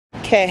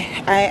Okay,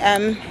 I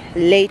am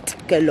late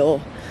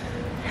galore.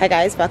 Hi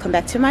guys, welcome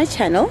back to my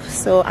channel.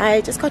 So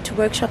I just got to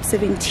workshop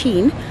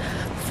 17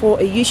 for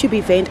a YouTube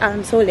event.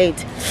 I'm so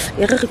late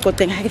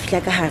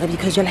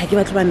because you're like, you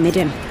are to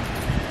medium.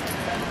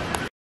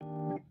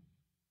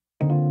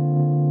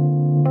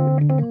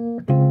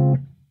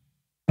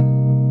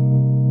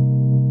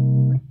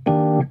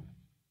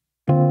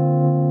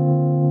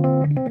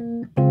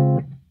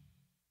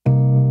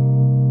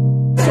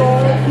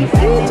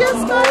 We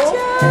just got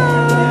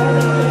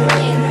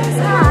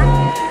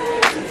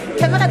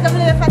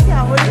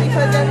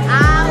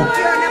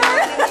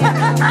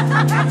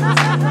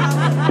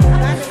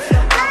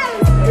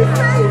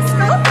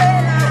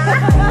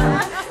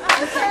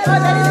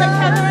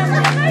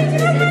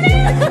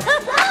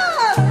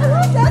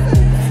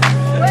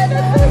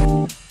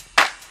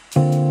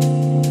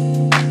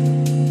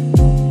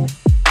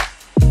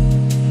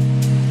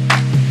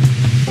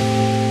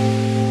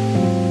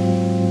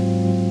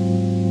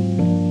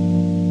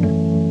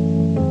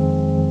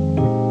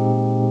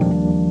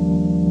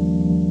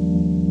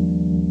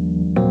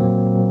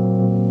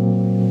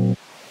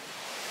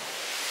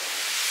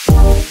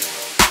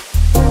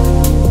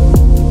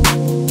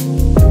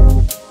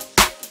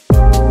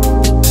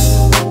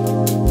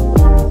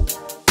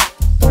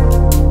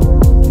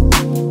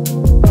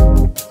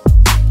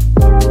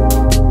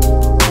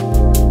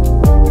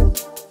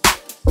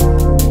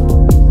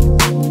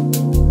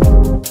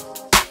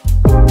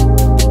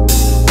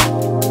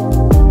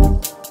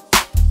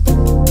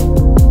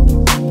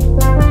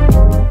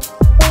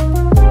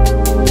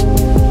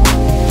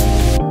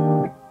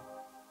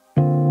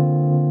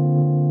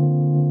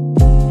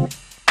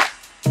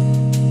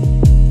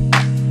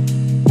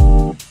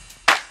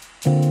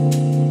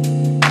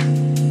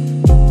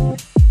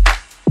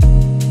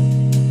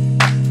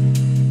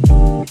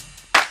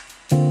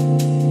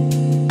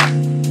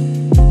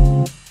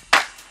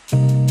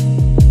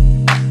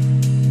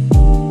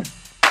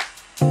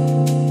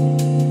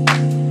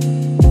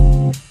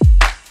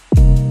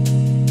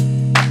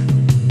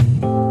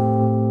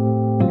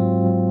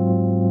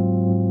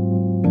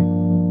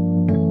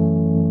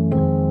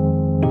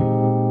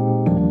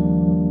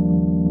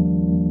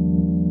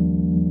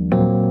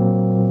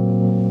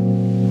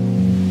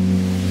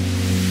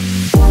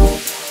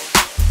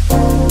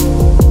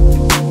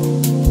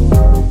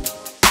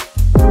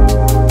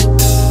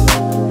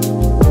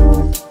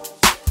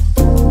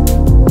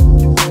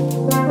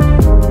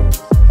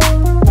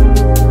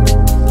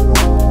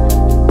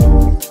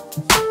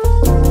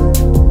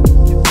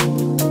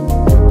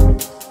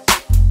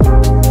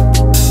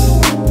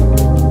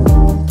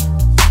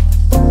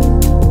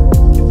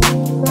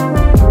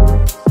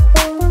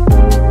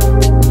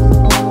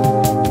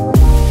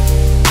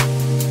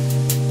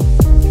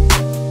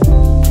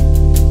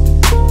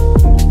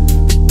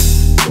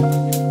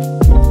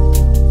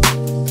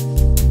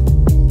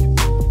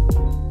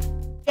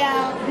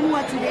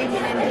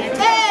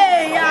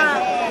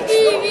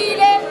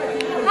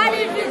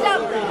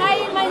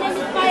my name is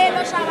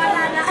Phaello,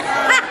 Tshabalala.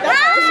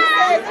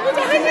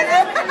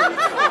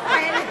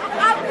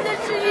 I'm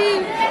literally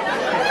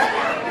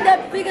the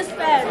biggest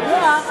fan.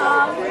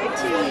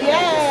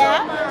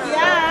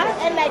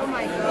 Yeah, and like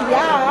Mike.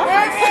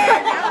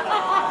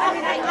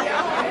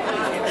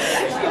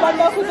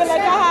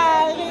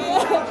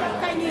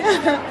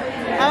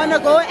 I want to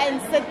go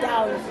and sit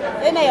down. I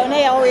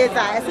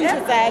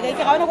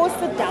want to go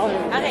sit down.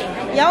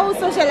 Yeah,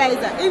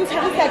 socializer.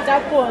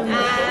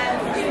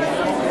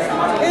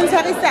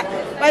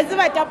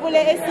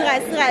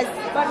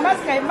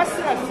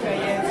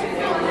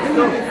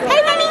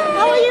 Hey, mommy,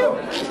 how are you?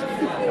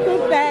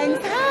 Good, thanks.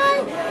 Hi.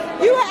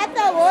 You were at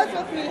the awards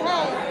with me,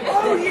 hey?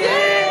 Oh,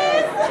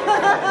 yes.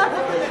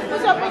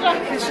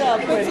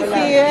 Good to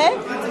see you, eh?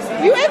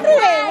 You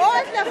everywhere. What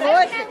was the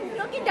voice?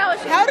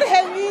 How do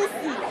you miss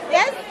you?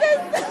 Yes,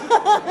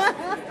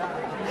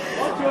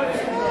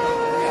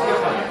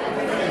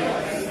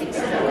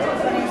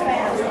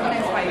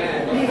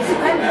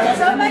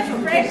 So much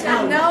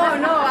pressure. No,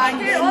 I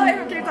can't. All I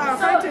can talk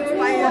about is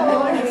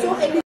Phaello.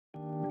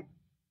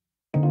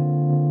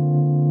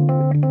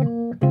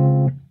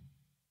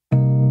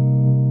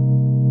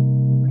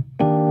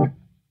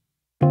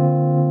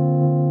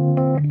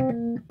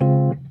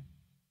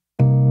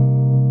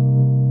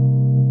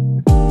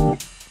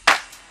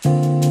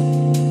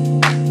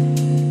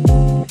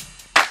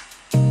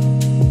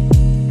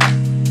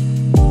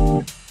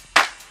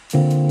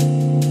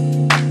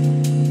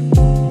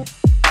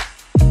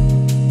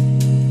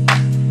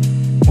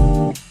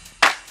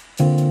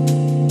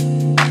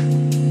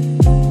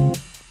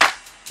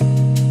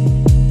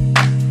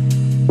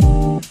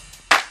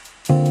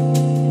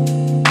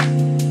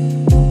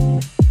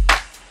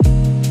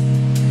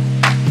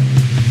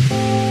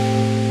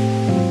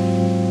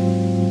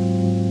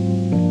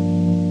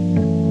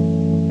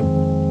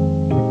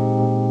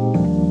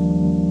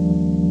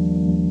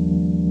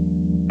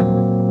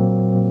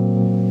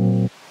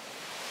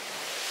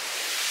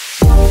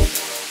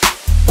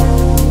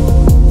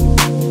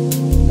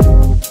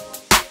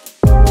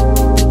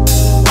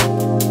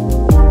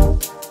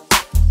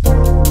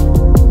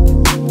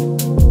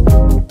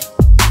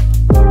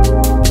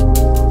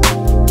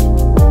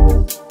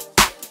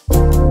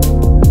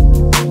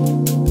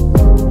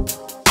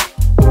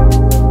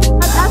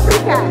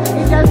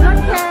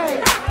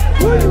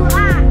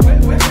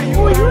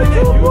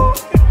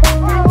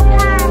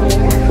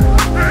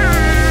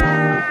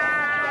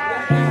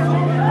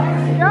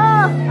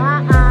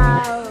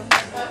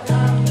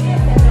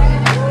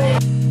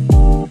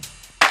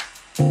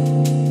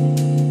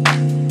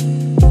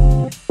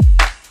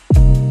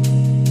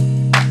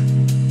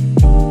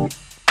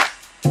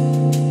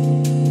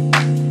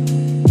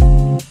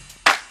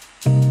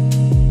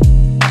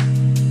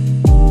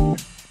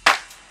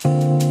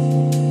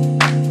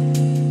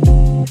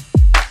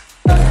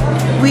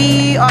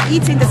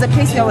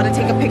 case you want to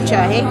take a picture.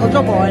 Hey,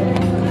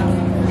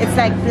 it's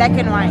like black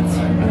and white.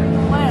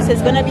 So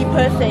it's gonna be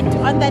perfect.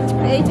 On that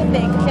plate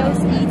thing,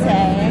 close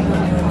eating.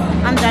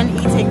 I'm done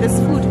eating this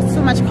food.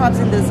 So much carbs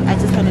in this, I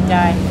just wanna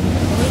die.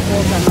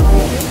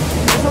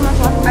 So much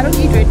what? I don't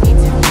eat red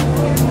meat.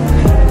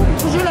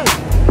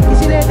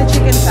 Usually the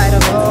chicken side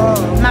of it.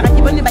 Mara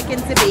you only back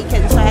into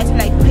bacon, so I had to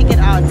like pick it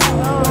out.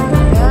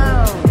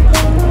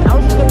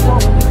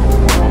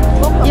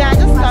 Yeah, I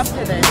just stopped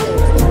it then.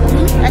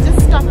 I just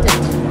stopped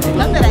it.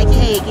 Not that I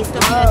egg, it's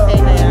still the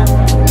same there.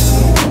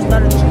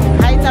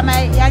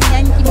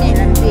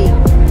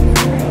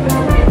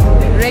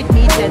 Red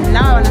meat, and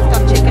now I want to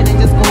stop chicken and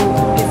just go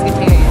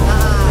pescatarian.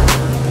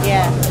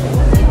 Yeah.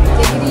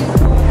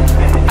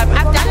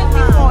 I've done it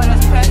before, it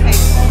was perfect.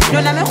 No,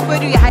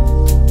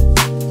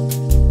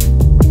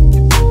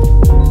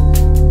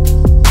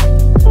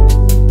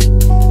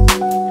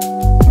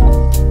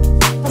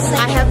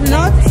 I have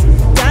not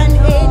done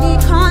any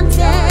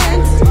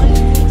content.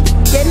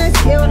 Dennis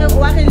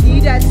was a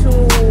leader to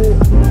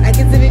I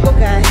get the big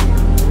guy.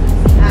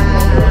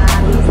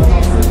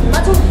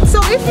 So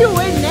if you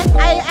win,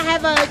 I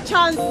have a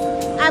chance.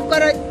 I've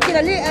got a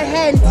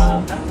hand.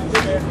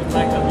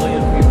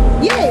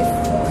 Yes.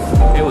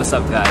 Hey, what's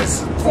up, guys?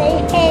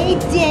 Say hey,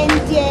 Den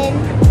Den.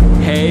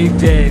 Hey,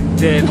 Den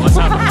Den. What's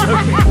up?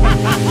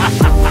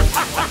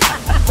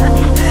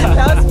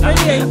 That was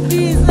brilliant.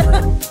 Please.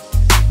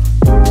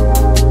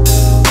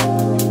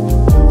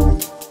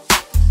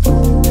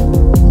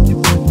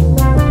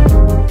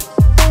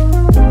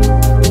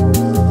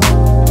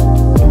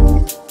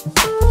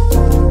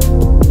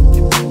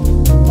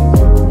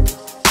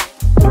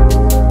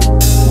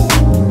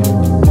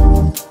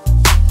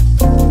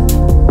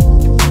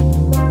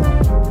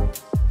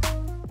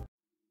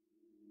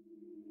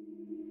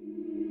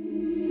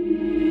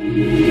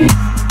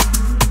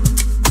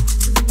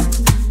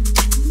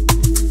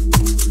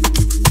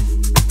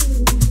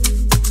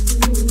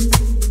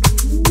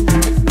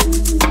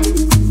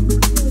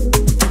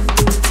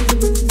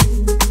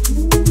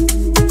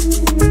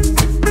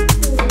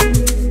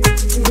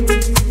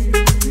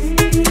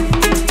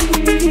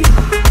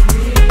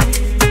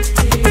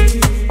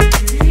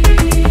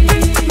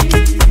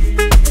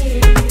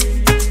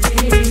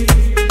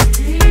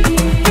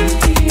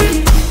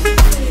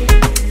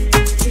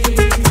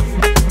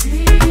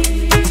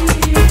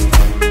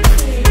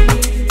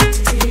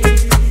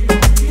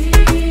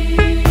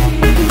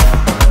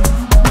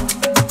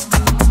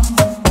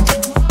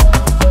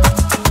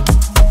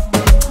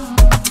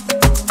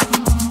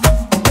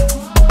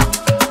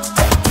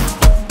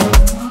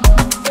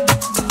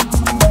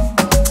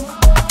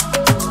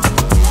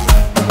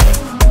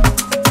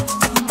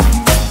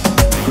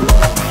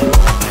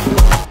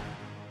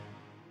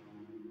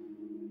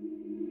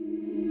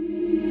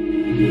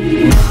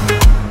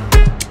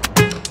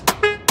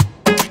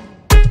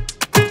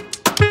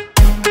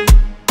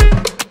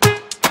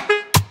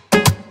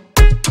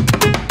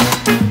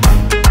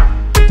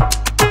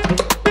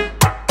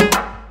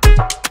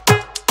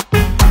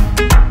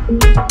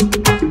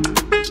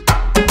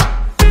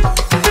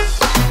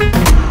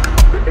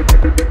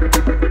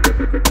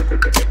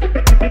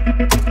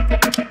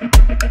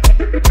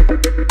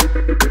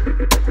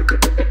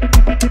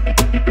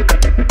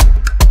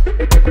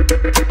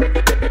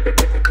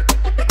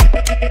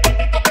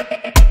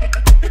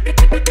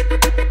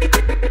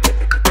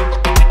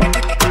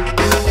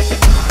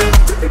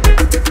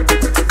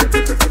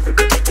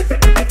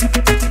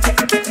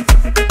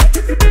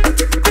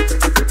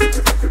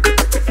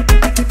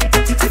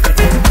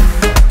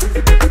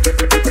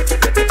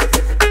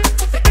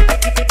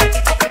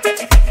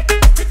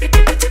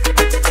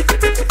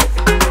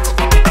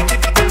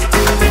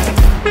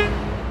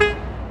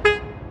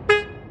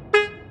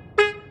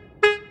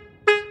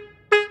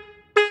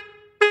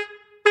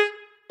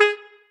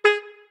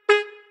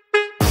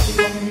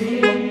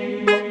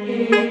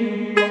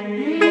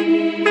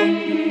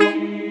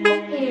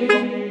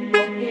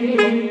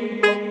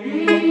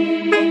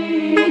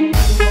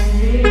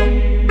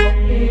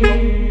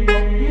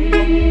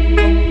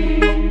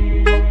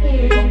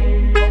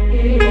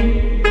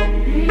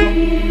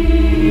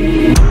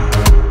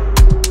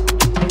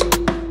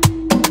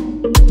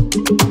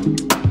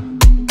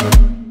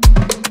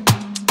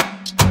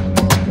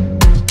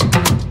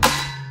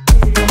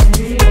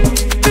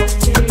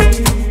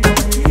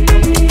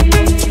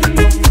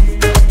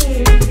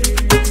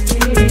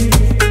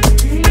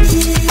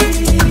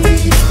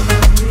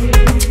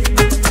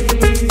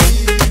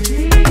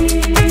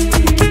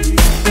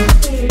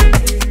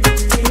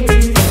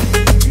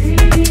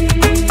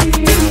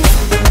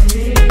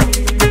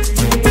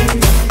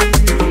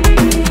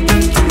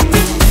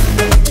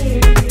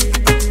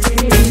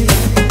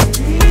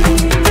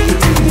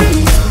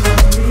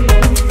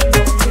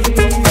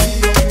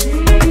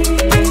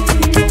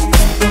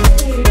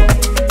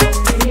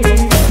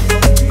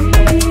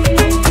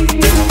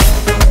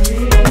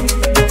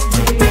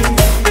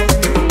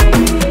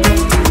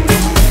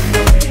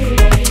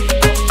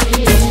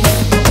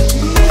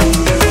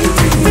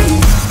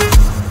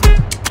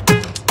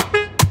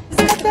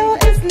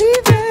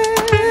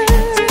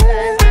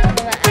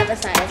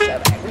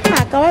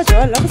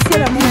 Kawajo, love to see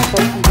the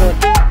moon.